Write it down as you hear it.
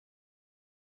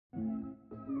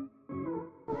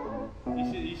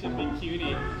You should be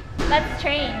cutie. Let's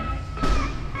train.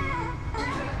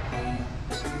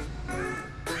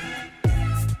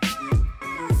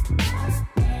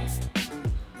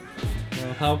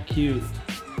 Oh, how cute.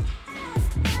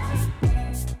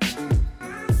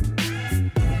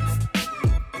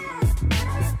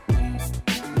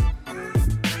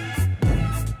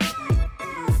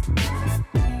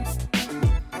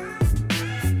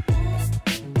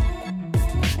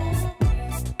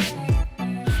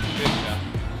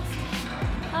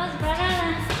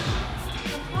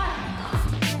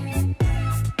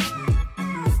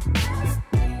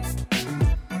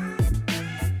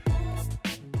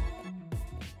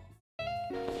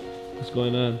 What's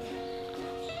going on?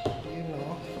 You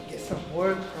know, get some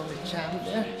work from the champ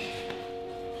there.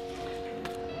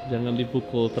 Jangan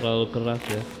dipukul terlalu keras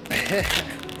ya.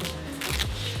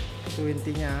 Itu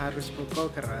intinya, harus pukul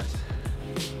keras.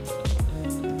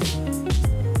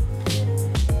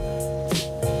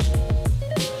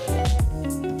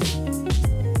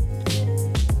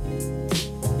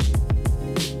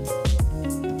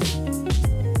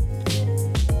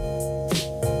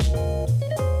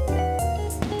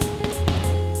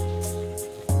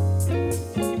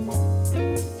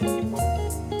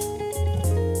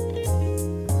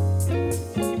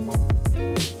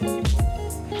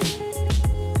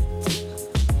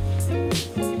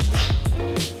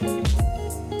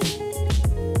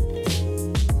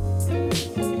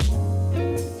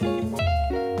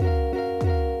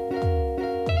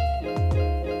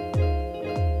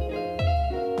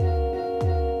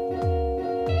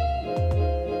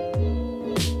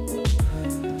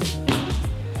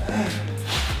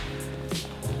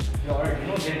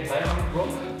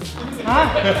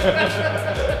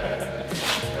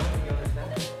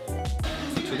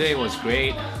 Today was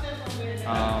great.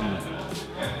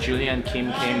 Julian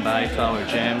Kim came by to our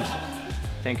gym.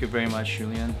 Thank you very much,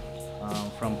 Julian.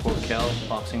 From Kells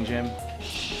boxing gym.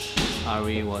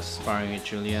 Ari was sparring with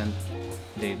Julian.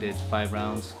 They did 5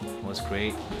 rounds. It was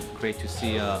great. Great to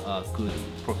see a good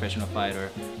professional fighter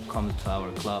come to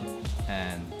our club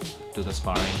and do the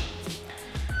sparring.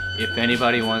 If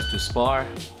anybody wants to spar,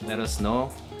 let us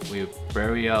know. We're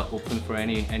very open for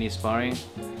any sparring.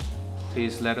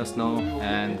 Please let us know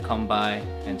and come by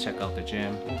and check out the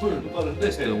gym.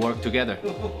 Let's do work together.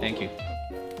 Thank you.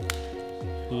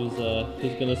 Who's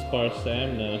gonna spar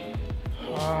Sam now?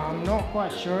 I'm not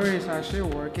quite sure. He's actually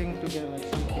working to get like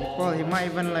some people. He might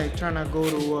even like trying to go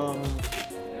to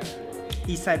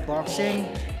Eastside Boxing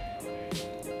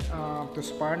to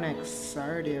spar next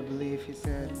Saturday, I believe he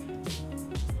said.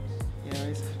 Yeah,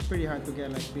 it's pretty hard to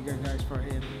get like bigger guys for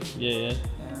him. Yeah.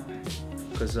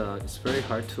 Because it's very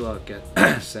hard to get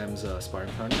Sam's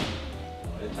sparring partner.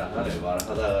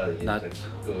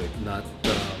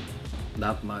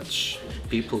 Not much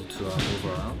people to move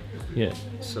around. Yeah.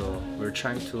 So we're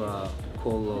trying to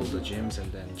call all the gyms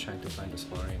and then trying to find the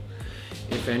sparring.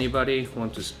 If anybody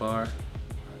want to spar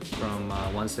from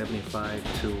 175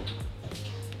 to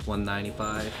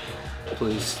 195,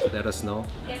 please let us know.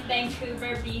 In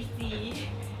Vancouver, BC.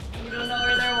 You don't know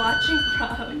where they're watching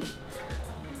from.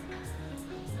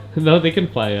 No, they can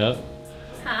fly out.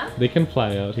 Huh? They can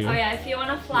fly out here. Oh yeah, if you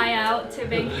want to fly out to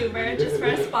Vancouver just for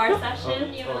a spar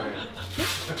session, you know.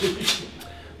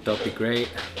 That'll be great.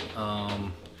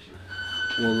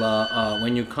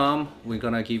 When you come, we're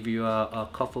gonna give you a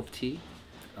cup of tea.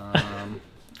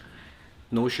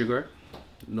 No sugar,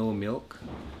 no milk,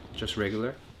 just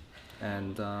regular,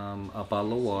 and a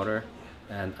bottle of water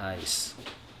and ice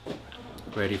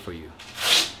ready for you.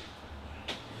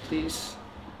 Please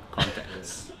contact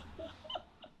us.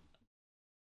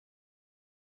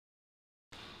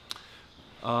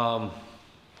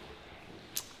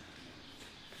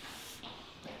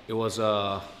 It was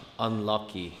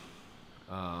unlucky.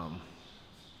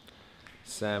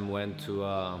 Sam went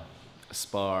to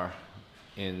spar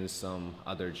in some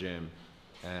other gym,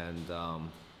 and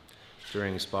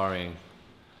during sparring,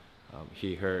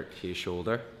 he hurt his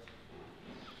shoulder.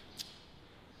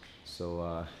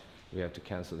 So we have to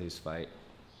cancel his fight.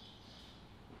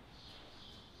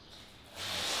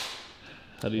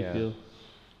 How do you feel?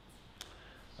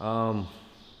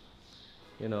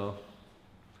 You know,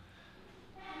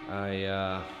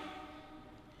 I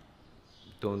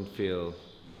don't feel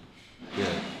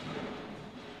good.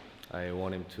 I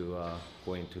want him to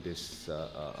go into this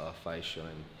fight show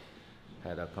and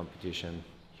had a competition.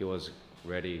 He was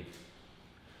ready.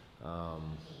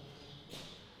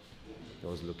 He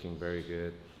was looking very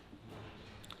good.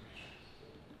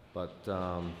 But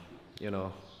you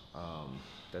know,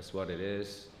 that's what it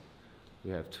is. We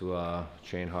have to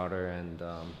train harder and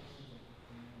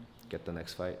get the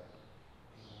next fight.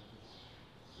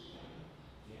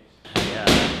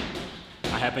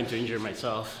 happened to injure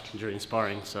myself during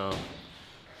sparring, so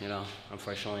you know,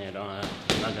 unfortunately, I'm not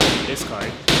gonna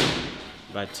discard.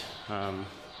 But I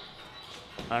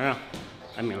don't know.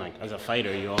 I mean, like as a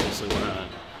fighter, you obviously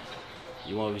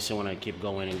wanna keep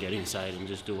going and get inside and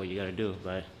just do what you gotta do.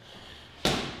 But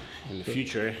in the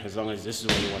future, as long as this is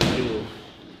what you want to do,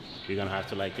 you're gonna have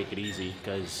to like take it easy,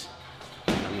 because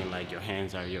I mean, like your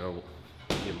hands are your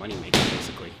money maker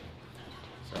basically.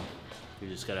 So you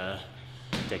just gotta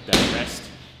take that rest,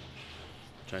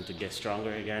 trying to get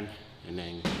stronger again, and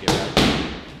then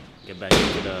get back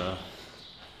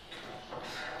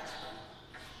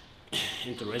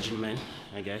into regimen,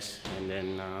 I guess, and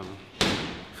then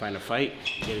find a fight,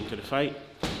 get into the fight.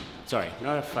 Sorry,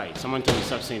 not a fight. Someone told me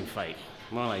stop saying fight.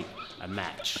 More like a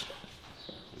match,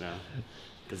 you know,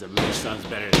 because a match sounds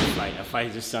better than a fight. A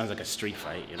fight just sounds like a street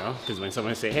fight, you know, because when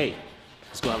someone say, hey,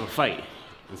 let's go have a fight,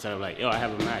 instead of like, yo, I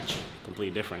have a match,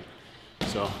 completely different.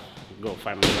 So go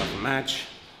find myself a match,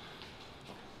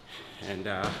 and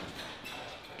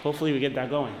hopefully we get that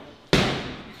going.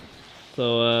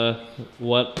 So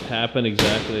what happened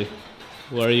exactly?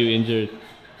 Where are you injured?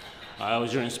 I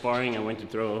was during sparring. I went to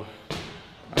throw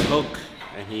a hook,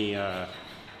 and he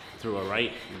threw a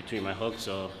right between my hook,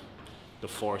 so the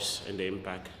force and the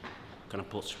impact kind of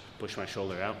pushed my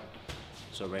shoulder out.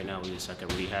 So right now we're just like a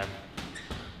rehab.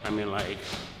 I mean, like,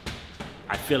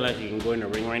 I feel like you can go in the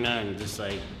ring right now and just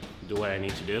like do what I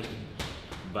need to do,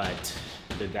 but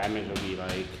the damage will be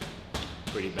like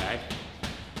pretty bad,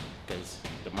 because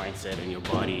the mindset and your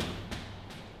body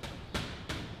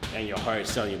and your heart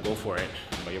is telling you go for it,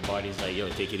 but your body's like, yo,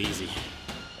 take it easy,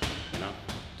 you know?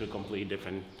 Two completely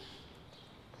different,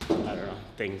 I don't know,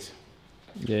 things.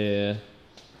 Yeah.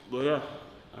 But yeah,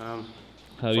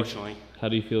 unfortunately. How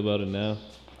do you feel about it now?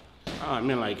 I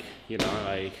mean, like, you know,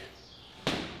 like,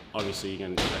 obviously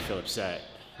I feel upset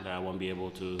that I won't be able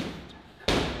to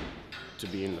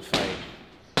be in the fight,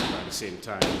 but at the same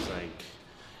time, it's like,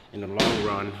 in the long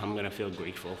run, I'm gonna feel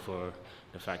grateful for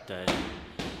the fact that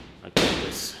I took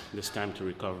this time to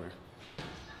recover.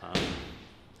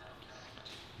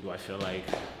 Do I feel like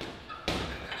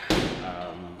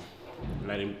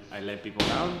I let people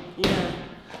down? Yeah,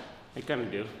 I kind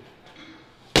of do.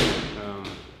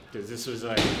 Because this was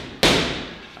like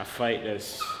a fight a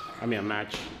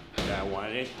match that I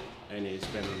wanted, and it's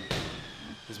been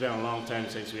a long time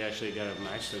since we actually got a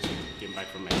match since we came back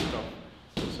from Mexico.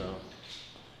 So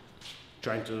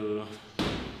trying to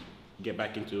get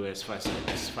back into it as fast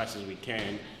as we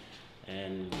can,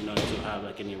 and not to have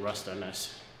like any rust on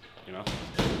us, you know.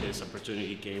 This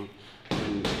opportunity came,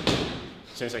 and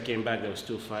since I came back there was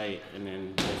 2 fights, and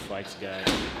then both fights got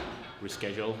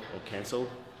rescheduled or canceled,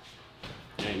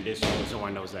 and this one was the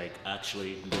one that was like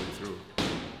actually going through.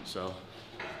 So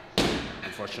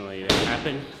unfortunately it didn't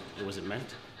happen. It wasn't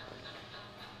meant.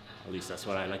 At least that's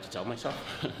what I like to tell myself.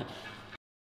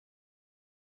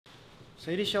 So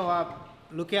you show up,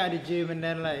 looking at the gym, and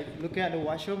then like looking at the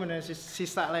washroom, and then she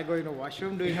start like going to the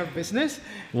washroom, doing her business.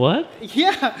 What?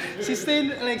 Yeah, she stayed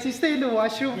in the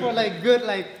washroom for like good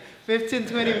like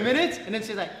 15-20 minutes, and then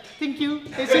she's like, thank you,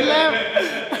 and she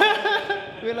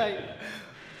left. We're like,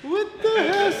 what the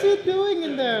hell is she doing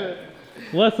in there?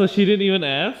 What? So she didn't even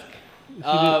ask?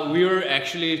 We were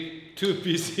actually too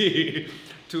busy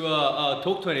to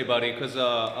talk to anybody, because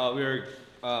we were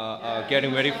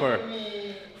getting ready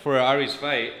for Ari's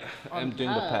fight. I'm doing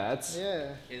the pads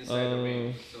inside the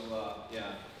ring. So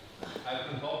yeah, I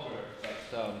can help her,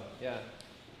 but yeah,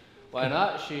 why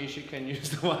not? She can use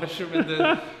the washroom, and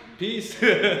then peace.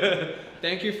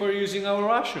 Thank you for using our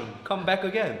washroom. Come back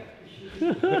again.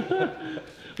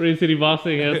 Raincity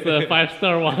Boxing has a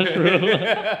 5-star washroom.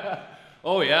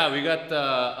 Oh yeah, we got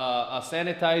a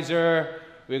sanitizer,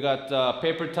 we got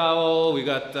paper towel, we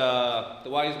got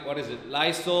what is it,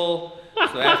 Lysol.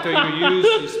 So after you use,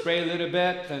 you spray a little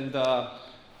bit, and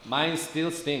mine still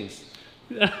stings.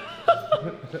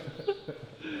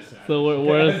 So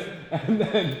where's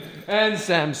and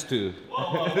Sam's too.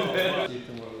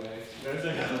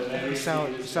 Peace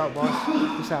out, boss.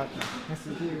 Peace out. Nice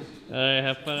to see you. Alright,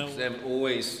 have fun. Sam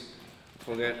always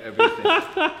forget everything.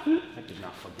 I did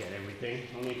not forget everything.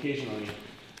 Only occasionally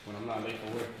when I'm not late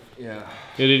for work. Yeah.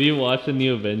 Hey, did you watch the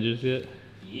new Avengers yet?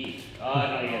 Yeah.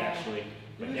 Not yet actually.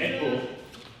 But Deadpool.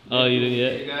 Oh, you didn't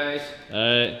yet? Hey guys.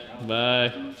 Alright,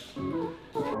 bye.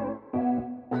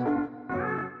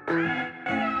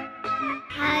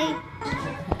 Hi.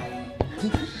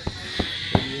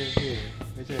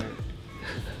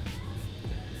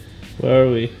 Where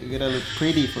are we? You gotta look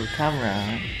pretty for camera,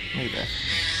 huh? Look at that.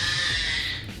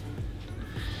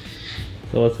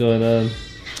 So what's going on?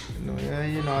 No,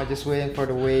 you know, just waiting for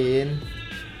the weigh-in.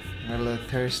 a little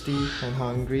thirsty and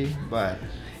hungry, but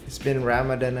it's been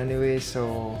Ramadan anyway,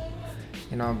 so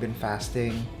you know, I've been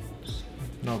fasting.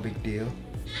 No big deal.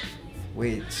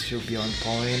 Weight should be on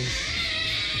point.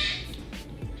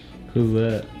 Who's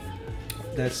that?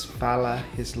 That's Fala,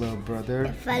 his little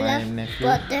brother, Fala, my nephew.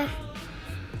 brother.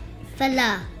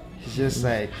 Fala. He's just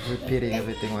like repeating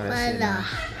everything what I say now.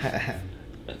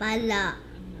 Fala.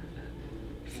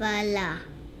 Fala.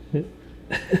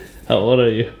 How old are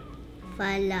you?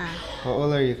 Fala. How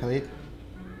old are you, Khalid?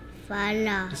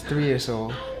 Fala. He's 3 years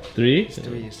old. 3? He's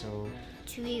 3 years old.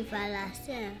 Tree fala,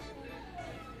 sir.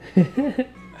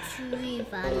 Tree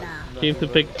fala. Came to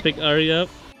pick Ari up.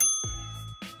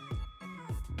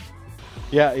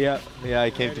 Yeah, I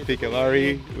came to pick up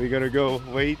Ari. We're gonna go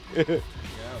wait.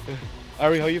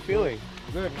 Ari, how you feeling?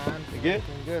 Good, man. You good?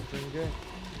 Feeling good.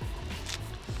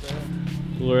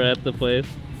 We're at the place.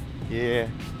 Yeah.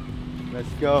 Let's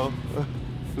go.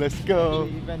 Let's go.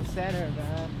 Event center,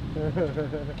 man.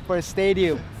 First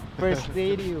stadium. First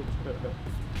stadium.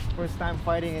 First time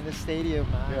fighting in the stadium,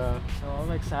 man. Yeah. So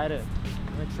I'm excited.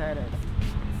 You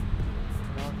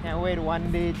know, can't wait one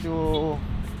day to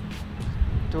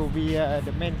be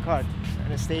the main card in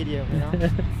the stadium, you know.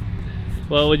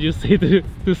 What would you say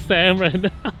to Sam right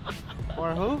now?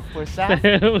 For who? For Sam?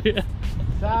 Sam, yeah.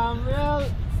 Sam, well,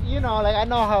 you know, like I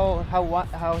know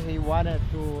how he wanted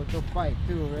to fight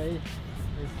too, right?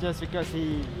 It's just because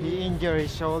he injured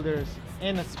his shoulders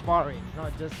in a sparring,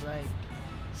 not just like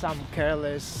some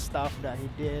careless stuff that he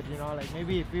did, you know. Like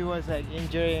maybe if he was like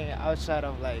injuring outside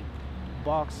of like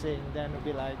boxing, then it'd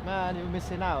be like, man, you're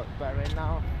missing out. But right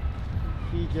now,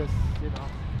 he just, you know,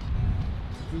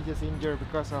 he just injured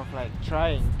because of like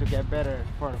trying to get better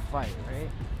for the fight, right?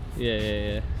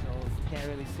 Yeah. So you can't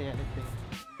really say anything.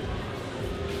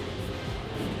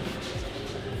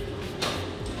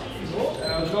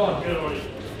 How's it going? Good, how are you?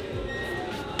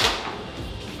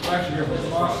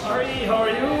 Ari, how are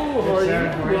you? How are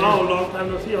you? Wow, long time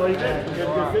no see. How are you?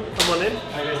 Good. Come on in.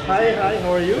 Hi,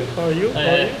 how are you? How are you?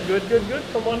 Good.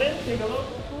 Come on in. Take a look.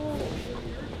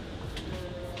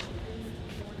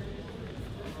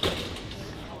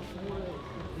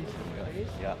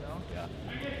 Yeah.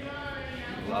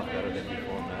 A lot better than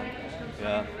before, man.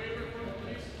 Yeah.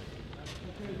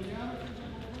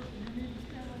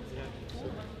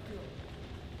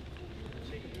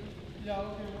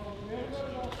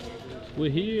 We're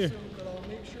here.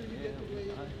 Make sure you get the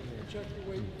weight, check the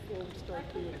weight before we start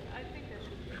doing it.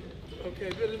 Okay,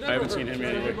 but it never I haven't seen him hurts. yet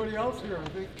either. Everybody else here,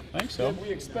 I think so. we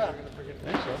expect.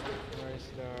 Where's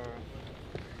the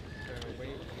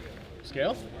weight?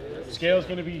 Scale? Scale's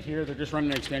going to be here. They're just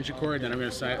running an extension cord, then I'm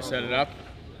going to set it up.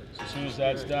 So as soon as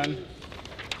that's done,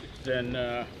 then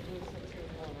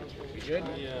be good.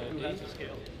 Who has the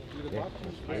scale?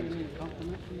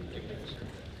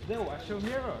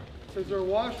 Is there a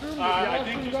washroom? I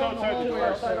think just outside the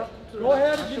door. Go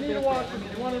ahead if you need a washroom.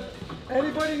 You want to,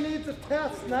 anybody needs a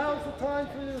test, now's the time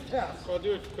for your test. I'll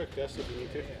do a quick test if you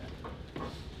need to.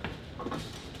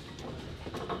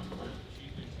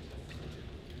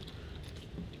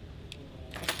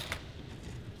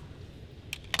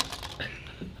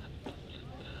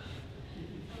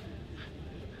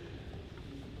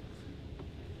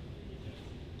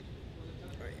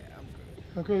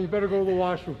 Okay, you better go to the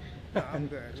washroom. I'm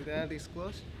good. Without this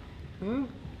close? Hmm?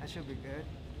 That should be good.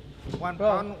 One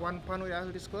Well- pound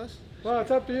without this close? Well,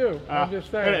 it's up to you. I'm just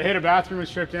saying. Hit a bathroom and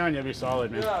strip down, you'll be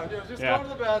solid, man. Yeah, just Yeah. go to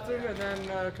the bathroom and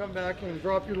then come back and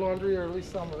drop your laundry, or at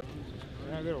least some of it.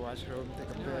 I go to washroom, take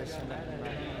a piss, and then come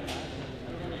back.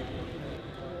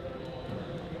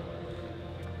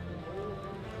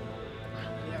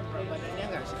 Lihat berat badannya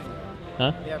nggak sih?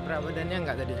 Hah? Lihat berat badannya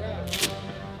nggak tadi?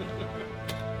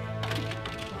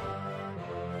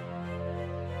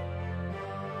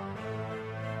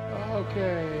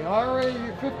 Okay, Ari,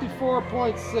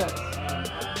 54.6.